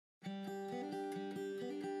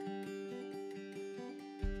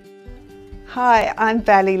Hi, I'm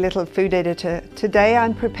Valli, Little Food Editor. Today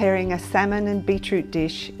I'm preparing a salmon and beetroot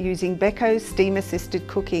dish using Beko's steam-assisted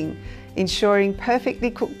cooking, ensuring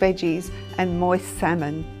perfectly cooked veggies and moist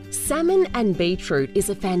salmon. Salmon and beetroot is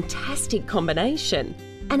a fantastic combination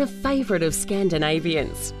and a favourite of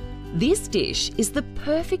Scandinavians. This dish is the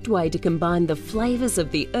perfect way to combine the flavours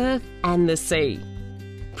of the earth and the sea.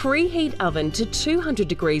 Preheat oven to 200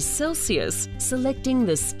 degrees Celsius, selecting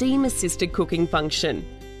the steam-assisted cooking function.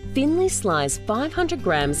 Thinly slice 500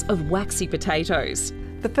 grams of waxy potatoes.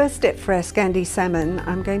 The first step for our Scandi salmon,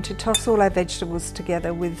 I'm going to toss all our vegetables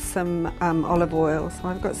together with some olive oil. So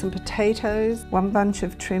I've got some potatoes, one bunch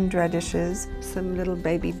of trimmed radishes, some little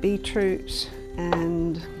baby beetroot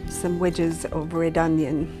and some wedges of red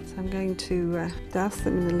onion. So I'm going to douse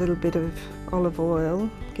them in a little bit of olive oil,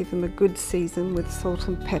 give them a good season with salt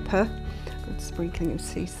and pepper. Good sprinkling of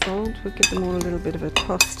sea salt. We'll give them all a little bit of a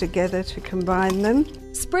toss together to combine them.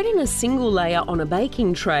 Spread in a single layer on a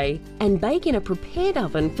baking tray and bake in a prepared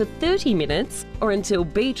oven for 30 minutes or until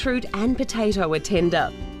beetroot and potato are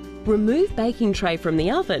tender. Remove baking tray from the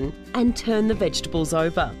oven and turn the vegetables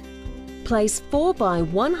over. Place 4 by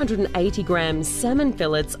 180 grams salmon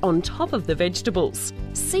fillets on top of the vegetables.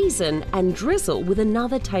 Season and drizzle with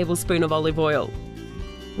another tablespoon of olive oil.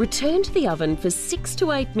 Return to the oven for 6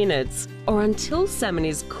 to 8 minutes or until salmon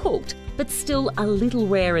is cooked but still a little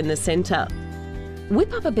rare in the centre.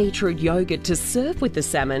 Whip up a beetroot yogurt to serve with the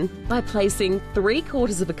salmon by placing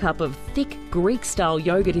 3/4 cup of thick Greek-style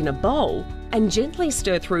yogurt in a bowl and gently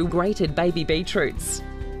stir through grated baby beetroots.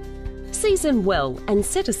 Season well and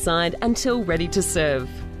set aside until ready to serve.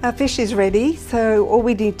 Our fish is ready, so all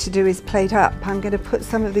we need to do is plate up. I'm going to put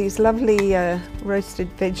some of these lovely roasted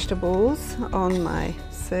vegetables on my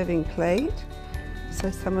serving plate. So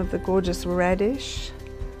some of the gorgeous radish,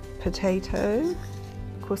 potato,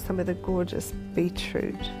 of course some of the gorgeous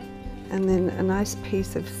beetroot, and then a nice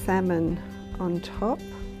piece of salmon on top.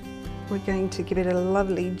 We're going to give it a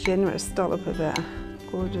lovely generous dollop of our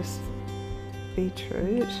gorgeous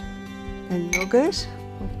beetroot and yogurt.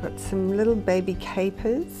 We've got some little baby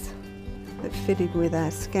capers that fit in with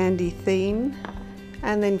our Scandi theme,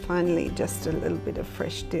 and then finally just a little bit of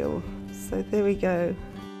fresh dill. So there we go.